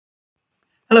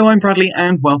Hello, I'm Bradley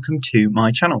and welcome to my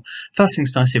channel. First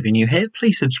things first, if you're new here,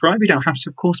 please subscribe. You don't have to,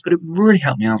 of course, but it would really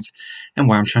help me out and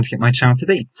where I'm trying to get my channel to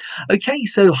be. Okay,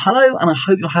 so hello, and I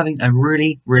hope you're having a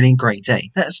really great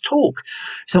day. Let's talk.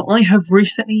 So I have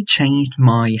recently changed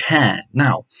my hair.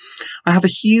 Now, I have a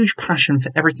huge passion for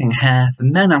everything hair, for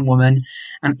men and women,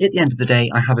 and at the end of the day,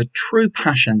 I have a true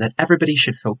passion that everybody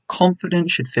should feel confident,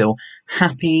 should feel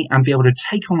happy, and be able to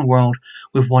take on the world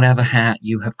with whatever hair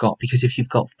you have got. Because if you've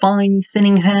got fine,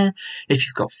 thinning hair, if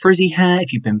you've got frizzy hair,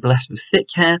 if you've been blessed with thick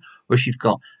hair, or if you've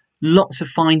got lots of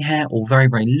fine hair or very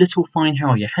little fine hair,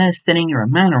 or your hair's thinning, you're a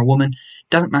man or a woman,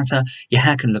 doesn't matter. Your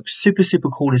hair can look super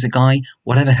cool as a guy,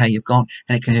 whatever hair you've got,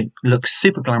 and it can look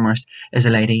super glamorous as a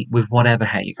lady with whatever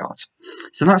hair you got.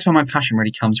 So that's where my passion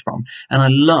really comes from, and I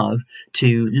love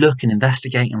to look and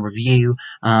investigate and review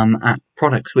at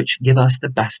products which give us the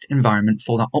best environment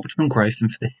for that optimum growth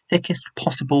and for the thickest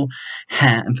possible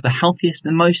hair and for the healthiest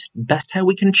and best hair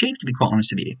we can achieve, to be quite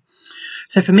honest with you.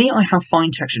 So for me, I have fine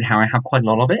textured hair. I have quite a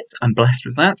lot of it. I'm blessed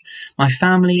with that. My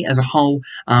family as a whole,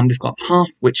 we've got half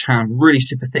which have really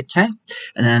super thick hair,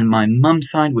 and then my mum's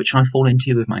side, which I fall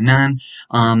into with my nan,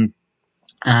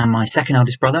 and my second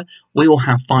eldest brother, we all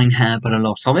have fine hair, but a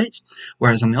lot of it.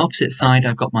 Whereas on the opposite side,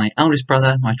 I've got my eldest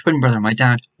brother, my twin brother, and my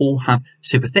dad all have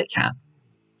super thick hair.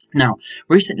 Now,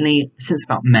 recently, since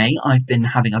about May, I've been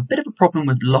having a bit of a problem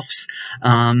with loss,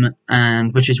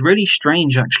 and which is really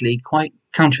strange, actually, quite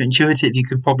counterintuitive, you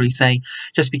could probably say,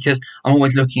 just because I'm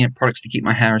always looking at products to keep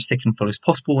my hair as thick and full as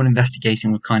possible and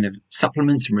investigating with kind of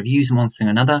supplements and reviews and one thing or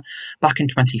another. Back in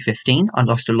 2015, I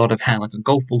lost a lot of hair, like a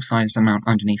golf ball size amount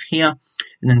underneath here,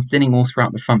 and then thinning all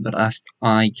throughout the front, but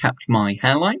I kept my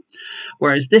hairline.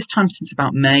 Whereas this time, since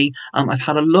about May, I've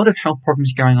had a lot of health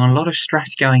problems going on, a lot of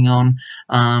stress going on,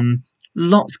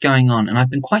 lots going on, and I've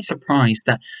been quite surprised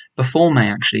that before May,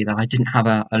 actually, that I didn't have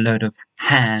a load of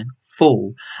hair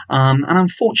fall. And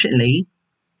unfortunately,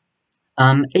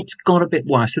 it's got a bit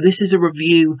worse. So this is a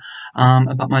review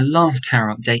about my last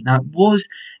hair update. Now, it was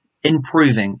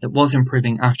improving. It was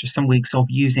improving after some weeks of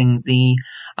using the,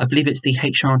 I believe it's the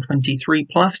HR23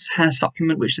 Plus hair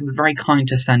supplement, which they were very kind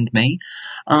to send me.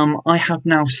 I have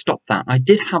now stopped that. I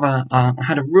did have I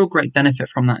had a real great benefit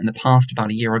from that in the past,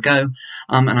 about a year ago,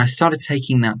 and I started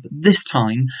taking that. But this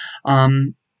time,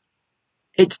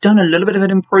 it's done a little bit of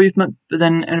an improvement, but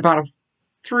then in about a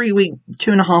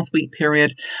 2.5 week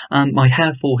period, my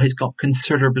hair fall has got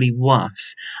considerably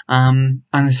worse, and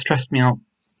has stressed me out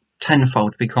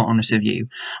tenfold, to be quite honest with you.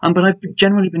 But I've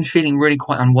generally been feeling really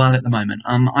quite unwell at the moment.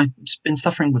 I've been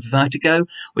suffering with vertigo,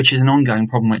 which is an ongoing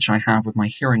problem which I have with my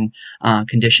hearing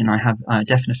condition. I have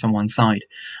deafness on one side,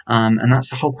 and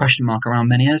that's a whole question mark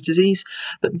around Meniere's disease.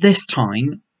 But this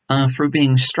time, through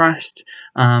being stressed,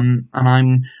 and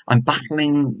I'm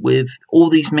battling with all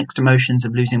these mixed emotions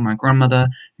of losing my grandmother,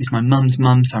 who's my mum's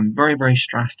mum, so I'm very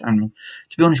stressed, and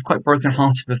to be honest, quite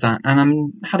broken-hearted with that, and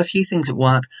I had a few things at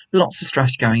work, lots of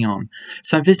stress going on.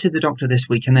 So I visited the doctor this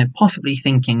week, and they're possibly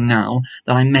thinking now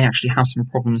that I may actually have some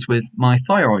problems with my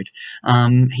thyroid.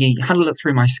 He had a look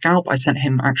through my scalp. I sent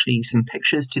him actually some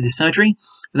pictures to the surgery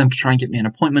for them to try and get me an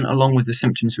appointment, along with the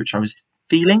symptoms which I was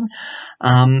feeling.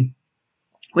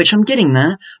 Which I'm getting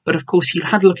there, but of course he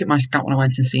had a look at my scalp when I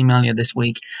went to see him earlier this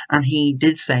week, and he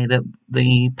did say that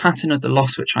the pattern of the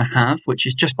loss which I have, which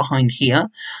is just behind here,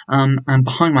 and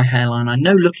behind my hairline, I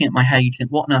know looking at my hair you'd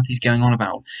think, what on earth he's going on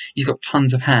about? He's got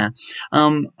tons of hair.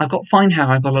 I've got fine hair,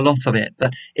 I've got a lot of it,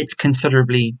 but it's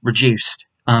considerably reduced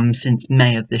since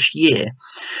May of this year.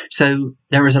 So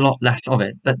there is a lot less of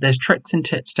it, but there's tricks and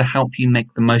tips to help you make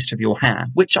the most of your hair,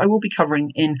 which I will be covering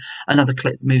in another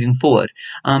clip moving forward.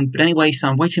 But anyway, so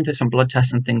I'm waiting for some blood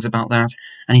tests and things about that,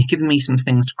 and he's given me some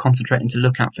things to concentrate and to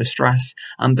look at for stress,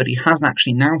 but he has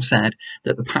actually now said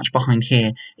that the patch behind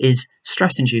here is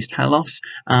stress-induced hair loss,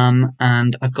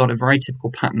 and I've got a very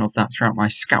typical pattern of that throughout my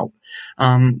scalp,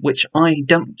 which I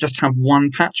don't just have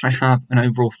one patch, I have an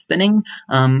overall thinning.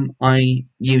 I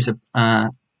use a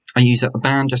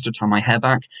band just to tie my hair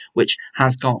back, which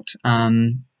has got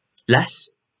less,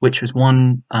 which was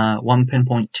one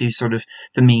pinpoint to sort of,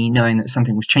 for me, knowing that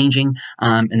something was changing,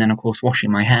 and then of course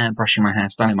washing my hair, brushing my hair,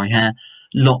 styling my hair,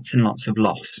 lots and lots of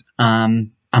loss,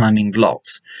 and I mean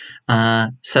lots.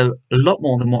 So a lot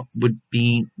more than what would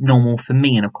be normal for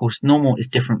me, and of course normal is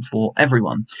different for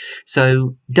everyone.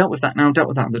 So dealt with that now, dealt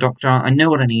with that with the doctor, I know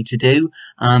what I need to do.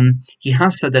 He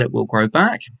has said that it will grow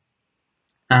back,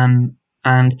 and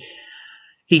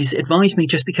He's advised me,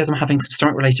 just because I'm having some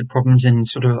stomach-related problems and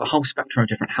sort of a whole spectrum of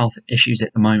different health issues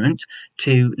at the moment,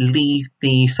 to leave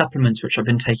the supplements which I've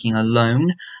been taking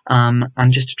alone,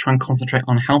 and just to try and concentrate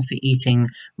on healthy eating,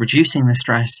 reducing the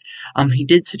stress. He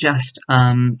did suggest,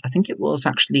 I think it was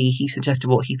actually, he suggested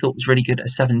what he thought was really good, a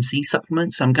 7C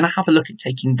supplement, so I'm going to have a look at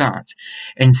taking that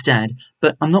instead,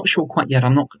 but I'm not sure quite yet.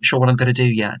 I'm not sure what I'm going to do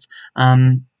yet.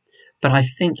 But I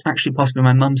think actually possibly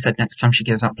my mum said next time she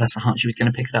goes out, bless her heart, she was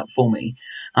going to pick it up for me.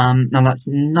 Now that's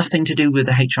nothing to do with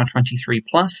the HR23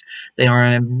 Plus. They are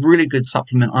a really good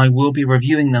supplement. I will be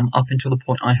reviewing them up until the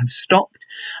point I have stopped.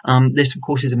 This of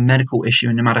course is a medical issue,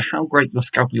 and no matter how great your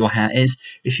scalp or your hair is,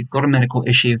 if you've got a medical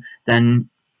issue, then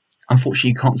unfortunately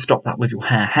you can't stop that with your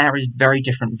hair. Hair is very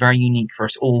different, very unique for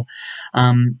us all,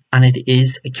 and it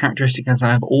is a characteristic, as I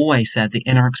have always said, the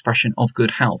inner expression of good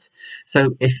health.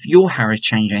 So if your hair is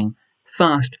changing,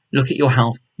 first, look at your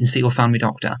health and see your family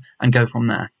doctor and go from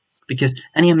there. Because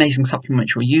any amazing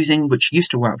supplement you're using, which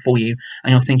used to work for you,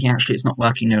 and you're thinking, actually, it's not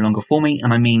working no longer for me,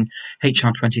 and I mean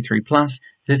HR23 Plus,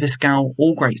 Viviscal,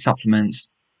 all great supplements,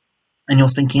 and you're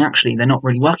thinking, actually, they're not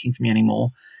really working for me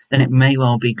anymore, then it may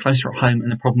well be closer at home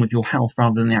and the problem with your health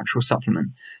rather than the actual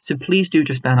supplement. So please do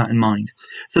just bear that in mind.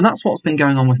 So that's what's been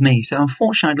going on with me. So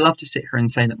unfortunately, I'd love to sit here and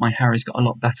say that my hair has got a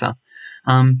lot better,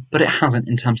 but it hasn't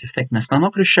in terms of thickness. Now, I'm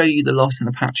not going to show you the loss in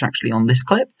the patch actually on this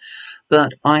clip,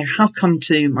 but I have come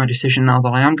to my decision now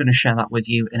that I am going to share that with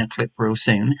you in a clip real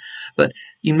soon. But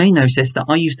you may notice that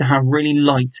I used to have really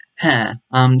light hair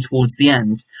towards the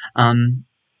ends,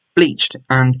 bleached,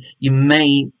 and you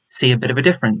may see a bit of a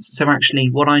difference. So actually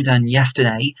what I done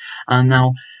yesterday,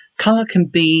 now colour can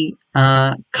be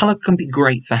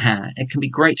great for hair. It can be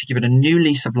great to give it a new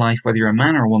lease of life, whether you're a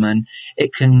man or a woman.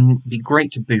 It can be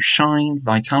great to boost shine,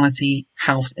 vitality,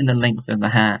 health in the length of the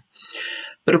hair.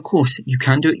 But of course you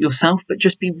can do it yourself, but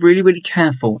just be really, really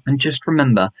careful, and just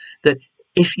remember that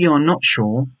if you are not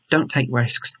sure, don't take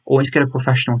risks. Always get a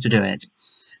professional to do it.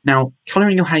 Now,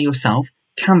 colouring your hair yourself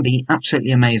can be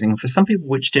absolutely amazing. For some people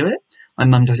which do it, my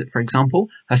mum does it, for example,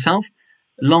 herself.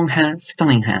 Long hair,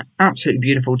 stunning hair, absolutely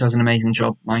beautiful, does an amazing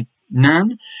job. My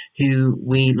nan, who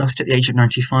we lost at the age of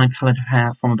 95, coloured her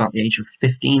hair from about the age of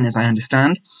 15, as I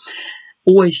understand.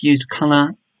 Always used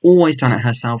colour, always done it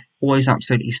herself, always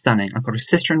absolutely stunning. I've got a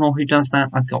sister-in-law who does that.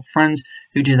 I've got friends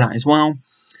who do that as well.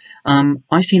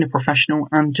 I've seen a professional,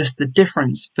 and just the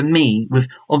difference for me with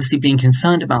obviously being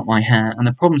concerned about my hair and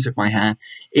the problems with my hair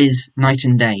is night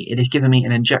and day. It has given me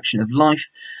an injection of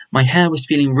life. My hair was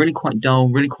feeling really quite dull,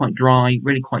 really quite dry,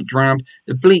 really quite drab.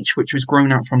 The bleach, which was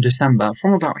grown out from December,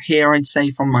 from about here, I'd say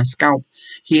from my scalp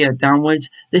here downwards,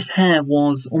 this hair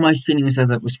was almost feeling as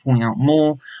though it was falling out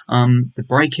more. The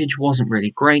breakage wasn't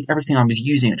really great. Everything I was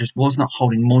using, it just was not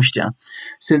holding moisture.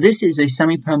 So this is a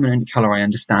semi-permanent colour, I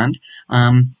understand.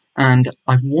 And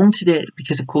I've wanted it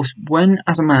because, of course, when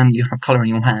as a man you have colour in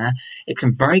your hair, it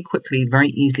can very quickly, very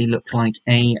easily look like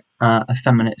a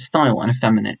effeminate style, an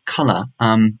effeminate colour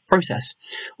process,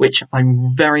 which I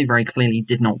very, very clearly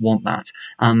did not want that.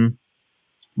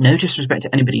 No disrespect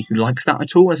to anybody who likes that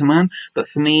at all as a man, but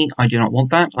for me, I do not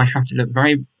want that. I have to look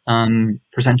very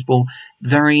presentable,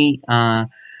 very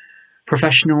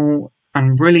professional,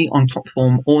 I'm really on top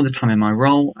form all the time in my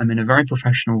role. I'm in a very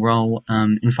professional role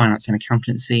in finance and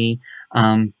accountancy.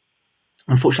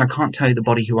 Unfortunately, I can't tell you the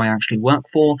body who I actually work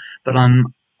for, but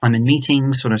I'm in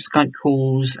meetings, sort of Skype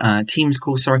calls, Teams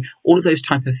calls, sorry, all of those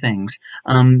type of things.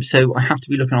 So I have to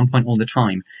be looking on point all the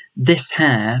time. This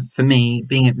hair, for me,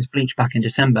 being it was bleached back in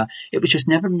December, it was just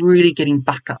never really getting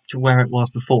back up to where it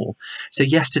was before. So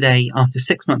yesterday, after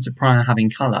 6 months of prior having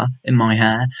colour in my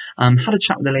hair, had a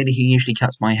chat with the lady who usually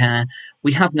cuts my hair.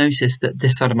 We have noticed that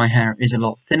this side of my hair is a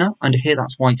lot thinner under here.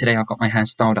 That's why today I've got my hair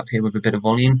styled up here with a bit of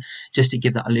volume, just to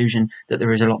give that illusion that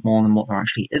there is a lot more than what there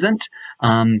actually isn't.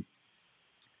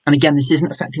 And again, this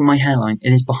isn't affecting my hairline,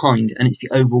 it is behind, and it's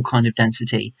the overall kind of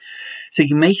density. So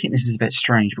you may think this is a bit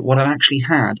strange, but what I've actually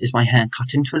had is my hair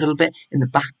cut into a little bit in the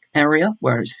back area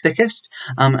where it's thickest,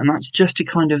 and that's just to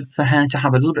kind of, for hair to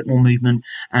have a little bit more movement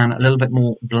and a little bit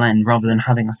more blend, rather than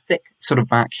having a thick sort of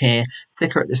back here,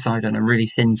 thicker at the side and a really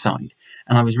thin side.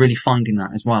 And I was really finding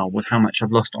that as well with how much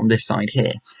I've lost on this side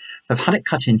here. So I've had it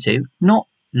cut into, not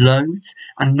loads,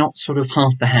 and not sort of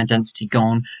half the hair density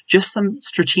gone, just some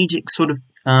strategic sort of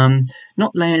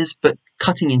not layers, but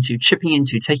cutting into, chipping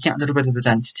into, taking out a little bit of the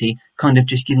density, kind of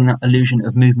just giving that illusion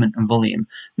of movement and volume.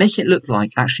 Make it look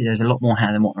like actually there's a lot more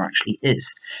hair than what there actually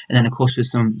is. And then of course with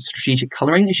some strategic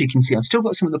colouring, as you can see, I've still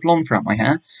got some of the blonde throughout my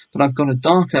hair, but I've got a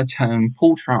darker tone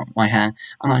pulled throughout my hair,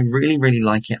 and I really, really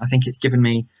like it. I think it's given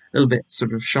me a little bit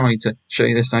sort of shy to show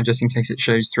you this side just in case it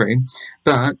shows through.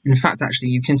 But in fact, actually,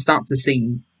 you can start to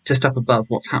see just up above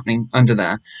what's happening under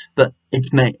there, but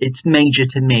it's major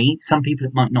to me. Some people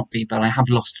it might not be, but I have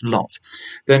lost a lot.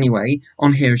 But anyway,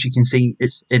 on here, as you can see,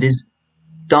 it is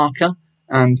darker,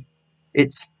 and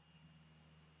it's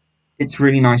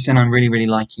really nice, and I'm really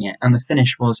liking it. And the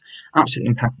finish was absolutely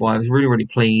impeccable. I was really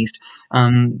pleased.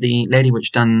 The lady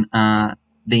which done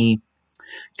the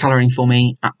colouring for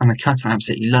me and the cut I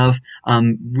absolutely love.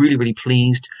 Really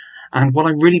pleased. And what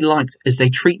I really liked is they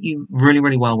treat you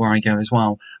really well where I go as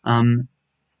well.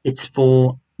 It's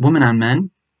for women and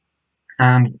men.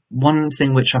 And one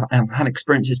thing which I've had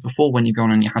experiences before when you've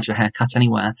gone and you had your hair cut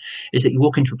anywhere is that you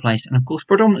walk into a place, and of course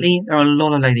predominantly there are a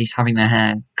lot of ladies having their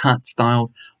hair cut,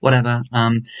 styled, whatever,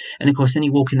 and of course then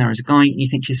you walk in there as a guy and you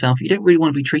think to yourself, you don't really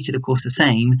want to be treated of course the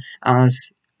same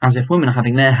as if women are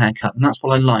having their hair cut, and that's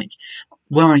what I like.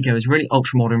 Where I go is really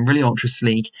ultra modern, really ultra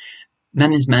sleek.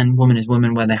 Men is men, women is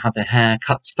women, where they have their hair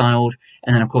cut, styled,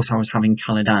 and then of course I was having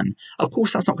colour done. Of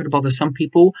course that's not going to bother some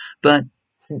people, but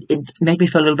it made me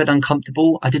feel a little bit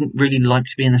uncomfortable. I didn't really like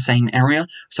to be in the same area,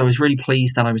 so I was really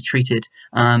pleased that I was treated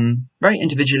very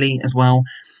individually as well.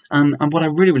 And what I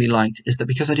really liked is that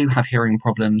because I do have hearing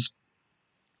problems,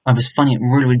 I was finding it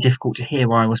really difficult to hear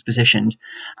where I was positioned,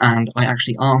 and I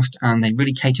actually asked, and they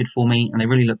really catered for me, and they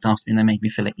really looked after me, and they made me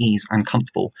feel at ease and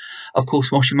comfortable. Of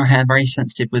course, washing my hair, very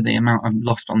sensitive with the amount I've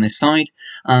lost on this side.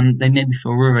 They made me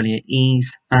feel really at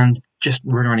ease, and just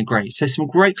really great. So some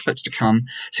great clips to come,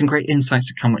 some great insights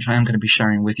to come, which I am going to be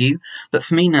sharing with you. But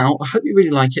for me now, I hope you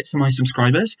really like it. For my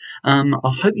subscribers, I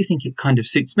hope you think it kind of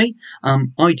suits me.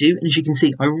 I do, and as you can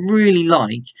see, I really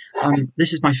like,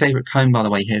 this is my favourite comb, by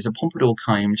the way. Here's a Pompadour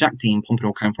comb, Jack Dean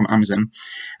Pompadour comb from Amazon,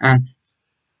 and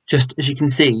just as you can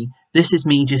see, this is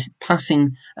me just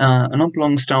passing an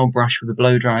oblong style brush with a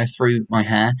blow dryer through my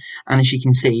hair, and as you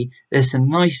can see, there's some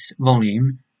nice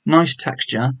volume, nice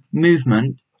texture,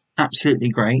 movement, absolutely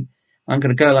great. I'm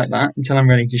going to go like that until I'm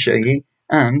ready to show you,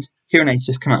 and hearing aids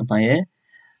just come out of my ear,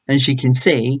 and as you can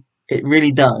see, it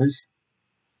really does.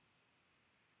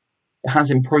 It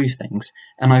has improved things,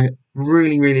 and I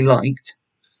really liked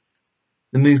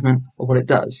the movement of what it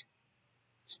does.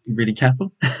 Just be really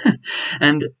careful.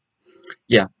 And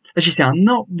yeah, as you see, I'm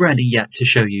not ready yet to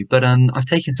show you, but I've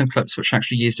taken some clips which I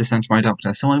actually used to send to my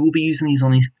doctor, so I will be using these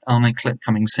on a clip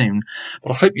coming soon.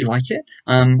 But I hope you like it.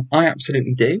 I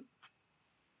absolutely do,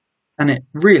 and it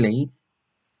really,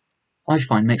 I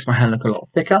find, makes my hair look a lot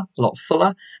thicker, a lot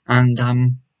fuller,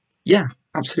 and yeah,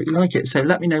 absolutely like it. So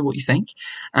let me know what you think,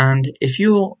 and if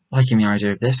you're liking the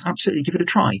idea of this, absolutely give it a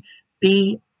try.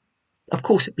 Of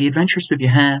course, be adventurous with your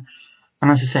hair. And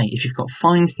as I say, if you've got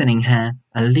fine thinning hair,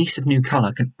 a lease of new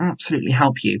colour can absolutely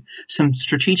help you. Some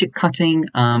strategic cutting,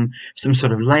 some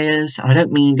sort of layers. And I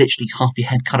don't mean literally half your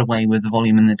head cut away with the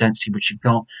volume and the density which you've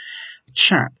got.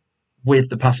 Chat with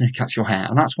the person who cuts your hair,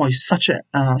 and that's why such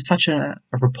a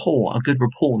rapport, a good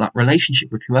rapport, that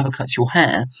relationship with whoever cuts your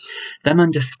hair, them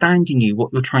understanding you,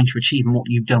 what you're trying to achieve and what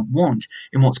you don't want,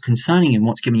 and what's concerning you and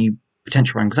what's giving you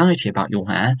potential anxiety about your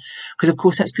hair. Because of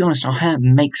course, let's be honest, our hair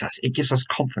makes us, it gives us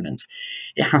confidence.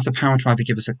 It has the power to either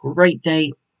give us a great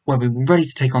day where we're ready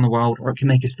to take on the world, or it can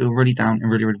make us feel really down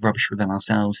and really rubbish within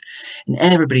ourselves. And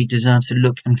everybody deserves to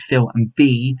look and feel and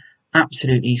be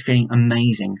absolutely feeling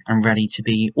amazing and ready to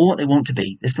be all what they want to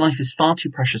be. This life is far too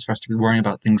precious for us to be worrying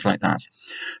about things like that.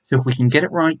 So if we can get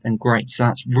it right, then great. So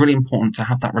that's really important, to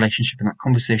have that relationship and that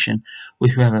conversation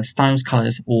with whoever styles,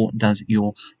 colours, or does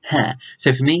your hair.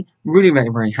 So for me, really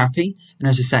very happy. And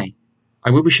as I say,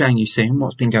 I will be showing you soon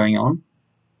what's been going on.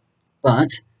 But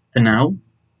for now,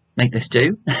 make this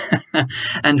do.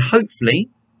 And hopefully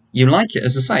you like it.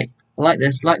 As I say, I like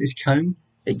this comb.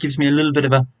 It gives me a little bit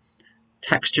of a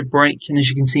texture break, and as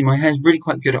you can see, my hair is really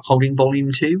quite good at holding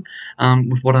volume too,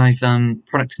 with what I've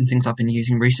products and things I've been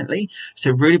using recently.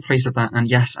 So really pleased with that, and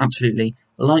yes, absolutely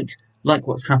like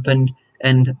what's happened,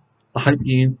 and I hope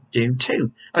you do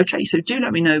too. Okay, so do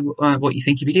let me know what you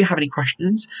think. If you do have any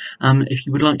questions, if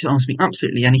you would like to ask me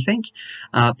absolutely anything,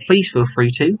 please feel free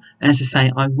to. And as I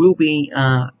say, I will be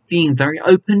being very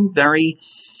open, very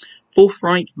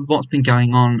forthright with what's been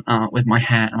going on with my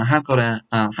hair, and I have got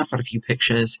a few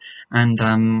pictures,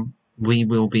 and we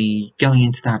will be going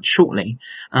into that shortly.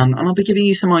 And I'll be giving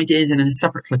you some ideas in a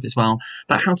separate clip as well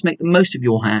about how to make the most of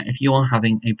your hair if you are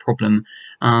having a problem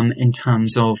in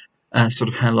terms of sort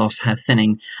of hair loss, hair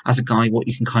thinning. As a guy, what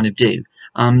you can kind of do.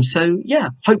 So yeah,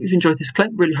 hope you've enjoyed this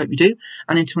clip. Really hope you do.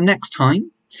 And until next time,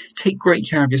 take great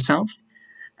care of yourself.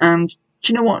 And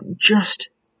do you know what? Just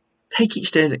take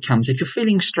each day as it comes. If you're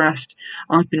feeling stressed,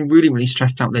 I've been really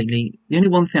stressed out lately. The only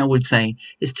one thing I would say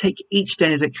is take each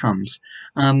day as it comes.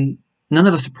 None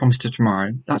of us are promised a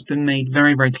tomorrow. That's been made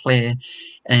very, very clear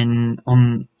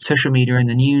on social media and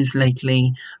the news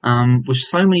lately, with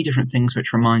so many different things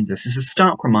which reminds us. It's a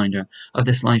stark reminder of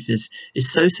this life is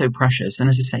so precious. And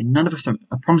as I say, none of us are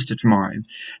promised a tomorrow.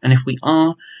 And if we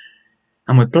are,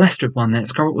 and we're blessed with one,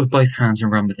 let's grab it with both hands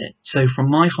and run with it. So from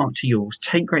my heart to yours,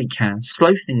 take great care,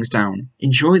 slow things down,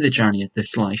 enjoy the journey of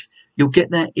this life. You'll get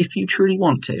there if you truly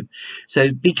want to.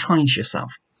 So be kind to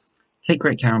yourself. Take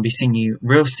great care. I'll be seeing you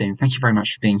real soon. Thank you very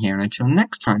much for being here. And until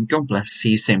next time, God bless. See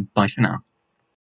you soon. Bye for now.